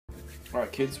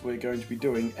Alright kids, we're going to be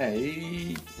doing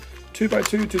a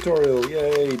 2x2 tutorial.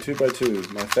 Yay,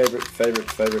 2x2, my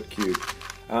favorite cube.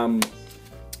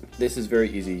 This is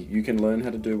very easy. You can learn how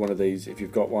to do one of these if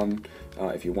you've got one,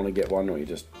 if you want to get one, or you're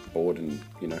just bored and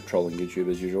trolling YouTube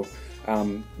as usual.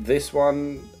 This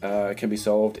one can be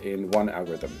solved in one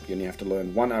algorithm. You only have to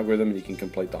learn one algorithm and you can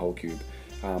complete the whole cube.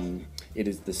 It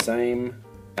is the same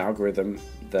algorithm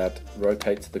that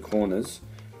rotates the corners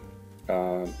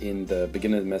in the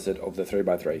beginner method of the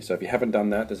 3x3. So if you haven't done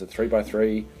that, there's a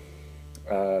 3x3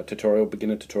 tutorial,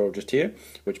 beginner tutorial just here,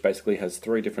 which basically has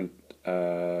 3 different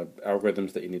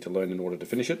algorithms that you need to learn in order to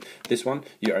finish it. This one,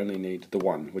 you only need the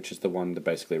one, which is the one that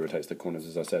basically rotates the corners,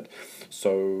 as I said.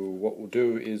 So what we'll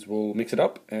do is we'll mix it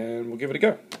up and we'll give it a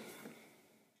go.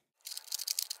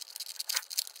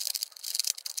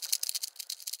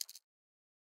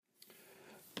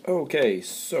 Okay,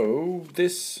 so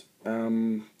this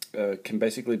can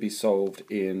basically be solved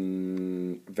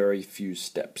in very few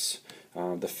steps.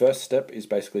 The first step is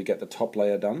basically get the top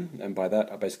layer done, and by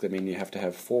that I basically mean you have to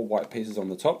have 4 white pieces on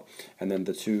the top and then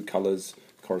the 2 colors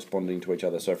corresponding to each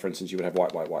other. So for instance, you would have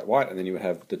white, white, white, white, and then you would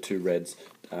have the 2 reds,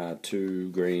 2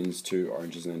 greens, 2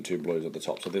 oranges, and then 2 blues at the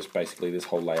top. So this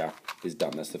whole layer is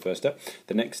done. That's the first step.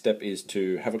 The next step is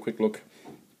to have a quick look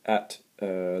at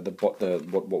what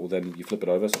will then, you flip it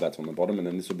over, so that's on the bottom, and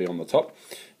then this will be on the top.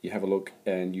 You have a look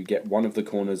and you get one of the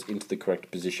corners into the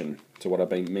correct position. So what I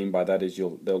mean by that is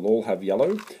they'll all have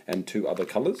yellow and 2 other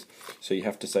colors. So you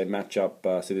have to say match up.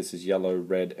 So this is yellow,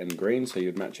 red, and green. So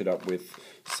you'd match it up with,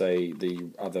 say,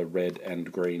 the other red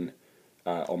and green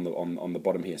on the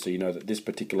bottom here. So you know that this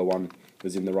particular one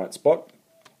is in the right spot,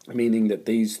 meaning that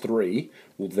these 3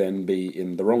 will then be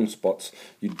in the wrong spots.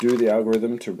 You do the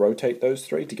algorithm to rotate those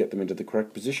 3 to get them into the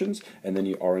correct positions, and then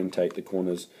you orientate the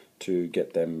corners to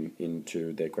get them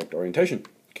into their correct orientation.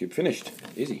 Cube finished.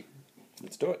 Easy.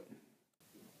 Let's do it.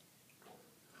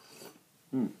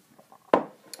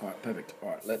 Alright, perfect.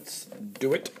 Alright, let's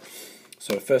do it.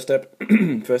 So first step,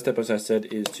 as I said,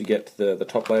 is to get the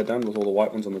top layer done with all the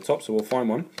white ones on the top. So we'll find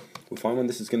one.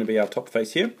 This is going to be our top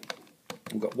face here.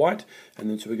 We've got white, and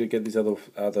then so we're going to get these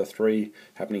other 3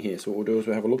 happening here. So what we'll do is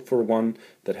we'll have a look for one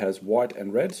that has white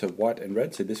and red. So white and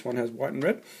red. So this one has white and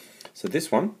red. So this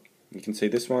one, you can see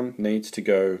this one needs to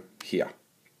go here.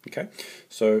 Okay.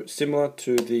 So similar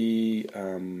to the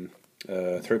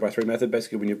 3x3 method,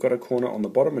 basically when you've got a corner on the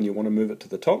bottom and you want to move it to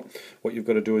the top, what you've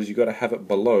got to do is you've got to have it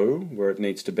below where it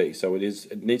needs to be. So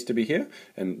it needs to be here,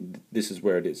 and this is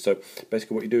where it is. So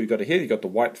basically what you do, you've got to here, you've got the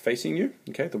white facing you.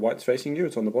 Okay, the white's facing you,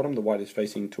 it's on the bottom, the white is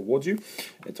facing towards you.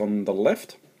 It's on the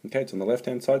left. Okay, it's on the left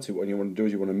hand side, so what you want to do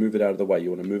is you want to move it out of the way, you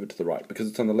want to move it to the right. Because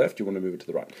it's on the left, you want to move it to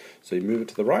the right. So you move it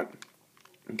to the right,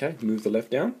 okay, move the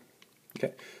left down,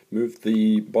 okay, move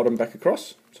the bottom back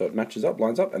across, so it matches up,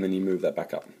 lines up, and then you move that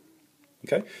back up.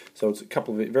 Okay, so it's a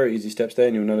couple of very easy steps there,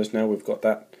 and you'll notice now we've got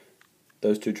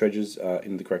those 2 treasures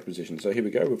in the correct position. So here we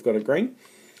go, we've got a green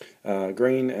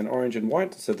and orange and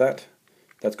white, so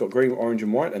that's got green, orange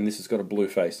and white, and this has got a blue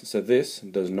face. So this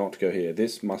does not go here,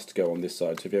 this must go on this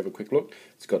side. So if you have a quick look,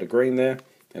 it's got a green there,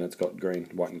 and it's got green,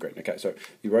 white and green. Okay, so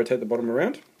you rotate the bottom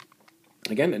around,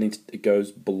 again it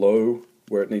goes below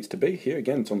where it needs to be. Here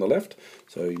again it's on the left,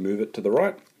 so you move it to the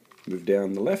right, move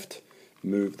down the left,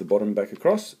 move the bottom back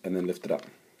across, and then lift it up.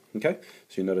 Okay,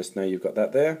 so you notice now you've got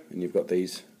that there, and you've got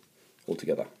these all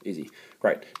together. Easy.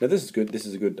 Great. Now this is good. This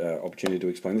is a good opportunity to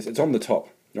explain this. It's on the top,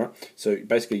 right? So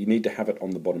basically you need to have it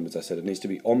on the bottom, as I said. It needs to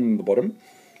be on the bottom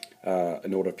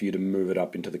in order for you to move it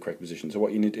up into the correct position. So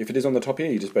what you need, if it is on the top here,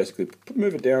 you just basically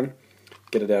move it down,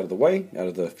 get it out of the way, out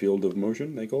of the field of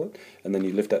motion, they call it, and then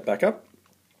you lift that back up.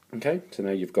 Okay, so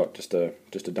now you've got just a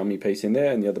dummy piece in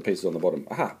there, and the other piece is on the bottom.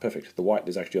 Aha, perfect. The white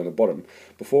is actually on the bottom.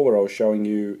 Before, where I was showing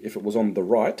you, if it was on the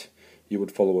right, you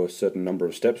would follow a certain number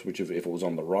of steps. Which, if it was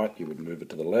on the right, you would move it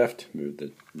to the left, move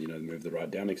the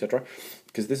right down, etc.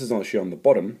 Because this is actually on the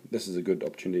bottom. This is a good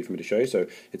opportunity for me to show you. So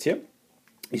it's here.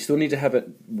 You still need to have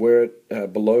it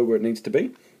below where it needs to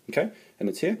be. Okay, and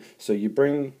it's here. So you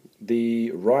bring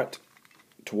the right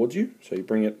towards you. So you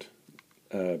bring it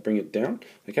down,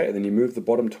 okay, and then you move the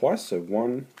bottom twice, so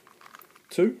 1,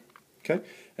 2, okay,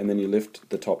 and then you lift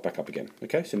the top back up again.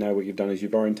 Okay, so now what you've done is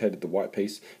you've orientated the white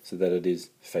piece so that it is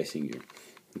facing you.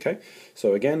 Okay,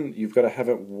 so again, you've got to have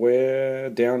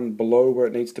it down below where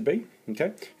it needs to be.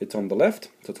 Okay, it's on the left,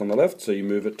 so you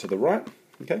move it to the right.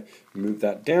 Okay, move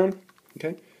that down.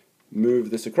 Okay, move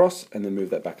this across, and then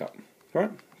move that back up. All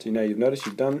right, so now you've noticed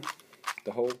you've done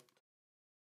the whole.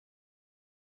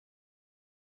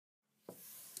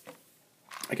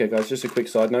 Okay guys, just a quick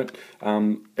side note,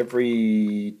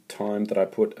 every time that I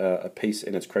put a piece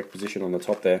in its correct position on the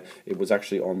top there, it was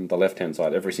actually on the left hand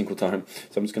side every single time.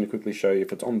 So I'm just going to quickly show you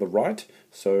if it's on the right.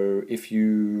 So if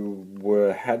you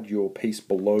had your piece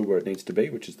below where it needs to be,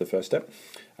 which is the first step,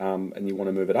 and you want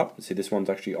to move it up, see this one's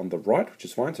actually on the right, which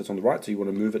is fine, so it's on the right, so you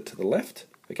want to move it to the left,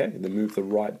 okay, and then move the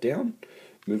right down,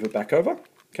 move it back over,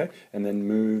 okay, and then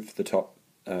move the top.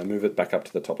 Move it back up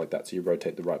to the top like that, so you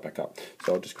rotate the right back up.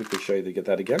 So I'll just quickly show you to get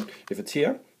that again. If it's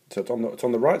here, so it's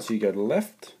on the right, so you go to the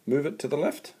left, move it to the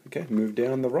left, okay, move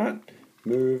down the right,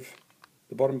 move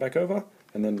the bottom back over,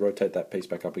 and then rotate that piece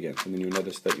back up again, and then you'll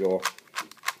notice that your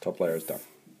top layer is done.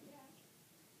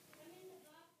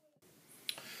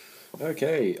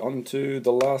 Okay, on to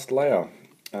the last layer.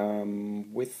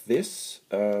 With this,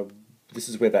 this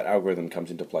is where that algorithm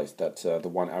comes into place. That's the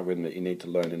one algorithm that you need to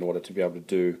learn in order to be able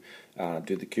to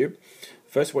do the cube.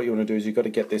 First, what you want to do is you've got to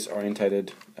get this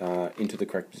orientated into the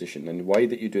correct position. And the way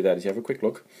that you do that is you have a quick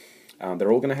look. They're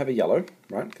all going to have a yellow,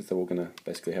 right? Because they're all going to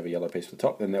basically have a yellow piece at the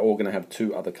top. Then they're all going to have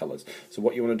two other colors. So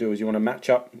what you want to do is you want to match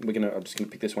up. I'm just going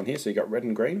to pick this one here. So you got red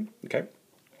and green. Okay.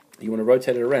 You want to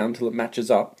rotate it around till it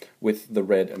matches up with the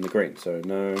red and the green. So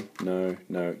no, no,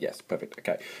 no, yes, perfect.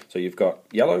 Okay, so you've got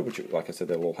yellow, which, like I said,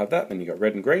 they'll all have that. Then you've got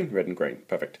red and green,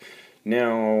 perfect.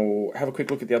 Now, have a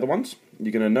quick look at the other ones.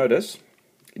 You're going to notice,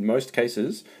 in most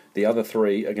cases, the other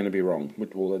three are going to be wrong.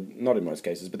 Well, not in most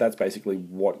cases, but that's basically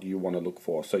what you want to look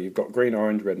for. So you've got green,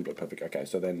 orange, red, and blue, perfect. Okay,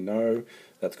 so then no,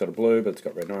 that's got a blue, but it's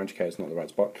got red and orange. Okay, it's not the right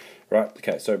spot. Right,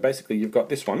 okay, so basically you've got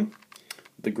this one.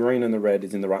 The green and the red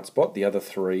is in the right spot, the other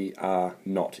three are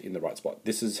not in the right spot.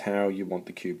 This is how you want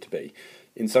the cube to be.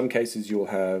 In some cases you'll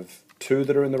have two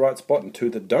that are in the right spot and two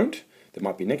that don't. They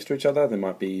might be next to each other, they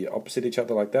might be opposite each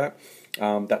other like that.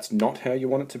 That's not how you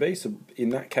want it to be, so in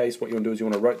that case what you want to do is you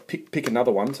want to pick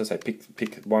another one, so say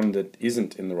pick one that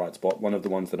isn't in the right spot, one of the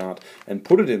ones that aren't, and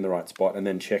put it in the right spot and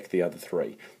then check the other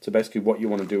three. So basically what you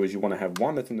want to do is you want to have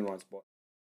one that's in the right spot.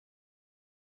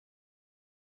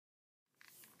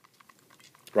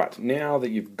 Right, now that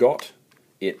you've got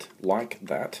it like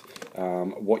that,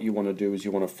 what you want to do is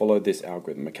you want to follow this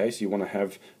algorithm, okay? So you want to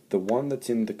have the one that's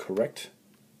in the correct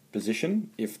position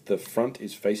if the front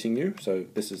is facing you. So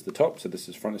this is the top, so this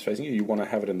is front is facing you. You want to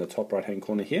have it in the top right-hand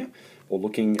corner here, or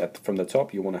looking at from the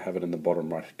top, you want to have it in the bottom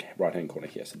right-hand corner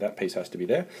here. So that piece has to be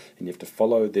there, and you have to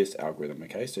follow this algorithm,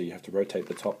 okay? So you have to rotate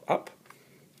the top up,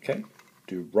 okay?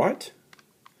 Do right,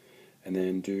 and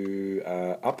then do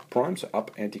up prime, so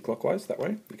up anti-clockwise that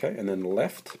way, okay, and then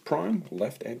left prime,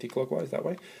 left anti-clockwise that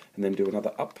way, and then do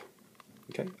another up,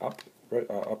 okay, up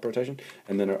rotation,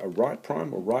 and then a right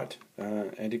prime or right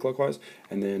anti-clockwise,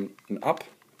 and then an up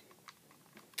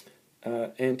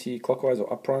anti-clockwise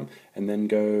or up prime, and then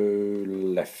go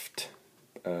left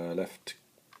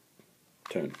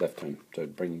turn, so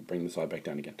bring the side back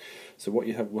down again. So what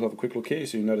we'll have a quick look here,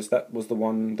 so you notice that was the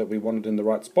one that we wanted in the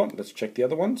right spot. Let's check the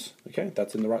other ones. Okay,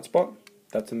 that's in the right spot,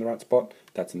 that's in the right spot,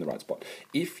 that's in the right spot.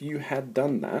 If you had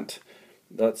done that,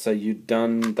 let's say you'd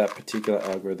done that particular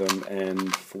algorithm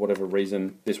and for whatever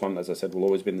reason, this one, as I said, will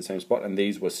always be in the same spot, and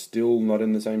these were still not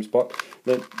in the same spot,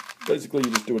 then basically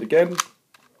you just do it again.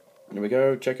 There we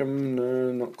go, check them,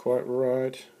 no, not quite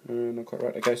right, not quite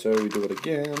right. Okay, so we do it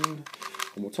again.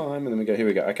 One more time, and then we go, here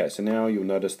we go. Okay, so now you'll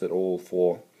notice that all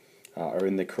four are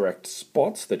in the correct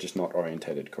spots, they're just not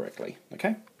orientated correctly.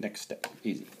 Okay, next step,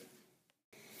 easy.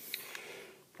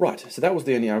 Right, so that was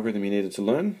the only algorithm you needed to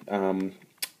learn.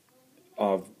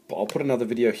 I'll put another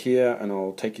video here and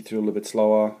I'll take you through a little bit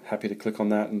slower. Happy to click on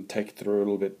that and take you through a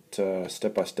little bit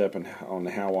step by step and on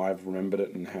how I've remembered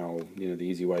it and how, you know, the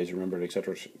easy ways you remember it,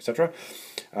 etc., etc.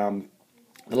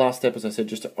 The last step, as I said,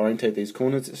 just to orientate these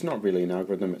corners. It's not really an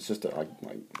algorithm, it's just I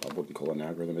wouldn't call it an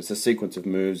algorithm. It's a sequence of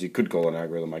moves. You could call it an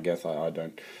algorithm, I guess. I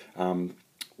don't.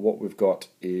 What we've got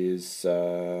is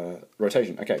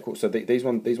rotation. Okay, cool. So these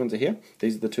ones are here.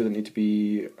 These are the two that need to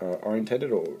be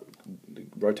orientated or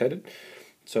rotated.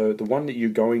 So the one that you're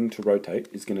going to rotate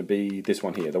is going to be this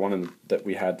one here, the one that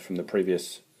we had from the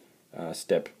previous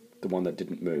step, the one that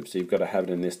didn't move. So you've got to have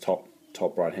it in this top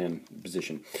right hand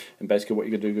position. And basically what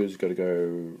you're going to do is you've got to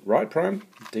go right prime,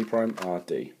 D prime, R,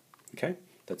 D. Okay,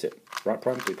 that's it. Right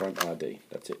prime, D prime, R, D.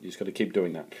 That's it. You just got to keep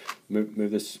doing that. Move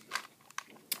this.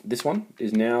 This one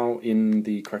is now in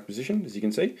the correct position, as you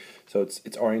can see. So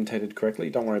it's orientated correctly.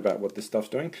 Don't worry about what this stuff's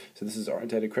doing. So this is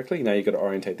orientated correctly. Now you've got to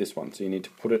orientate this one. So you need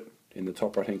to put it in the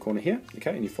top right hand corner here.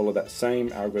 Okay, and you follow that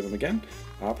same algorithm again.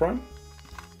 R prime,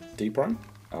 D prime,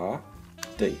 R,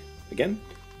 D. Again.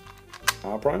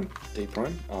 R prime, D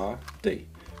prime, R, D.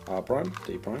 R prime,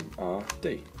 D prime, R,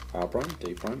 D. R prime,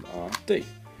 D prime, R, D.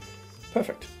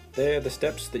 Perfect. They're the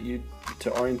steps that you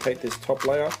to orientate this top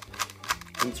layer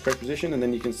in its correct position, and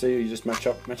then you can see you just match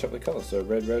up the colour. So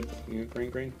red, red, green,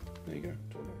 green. There you go.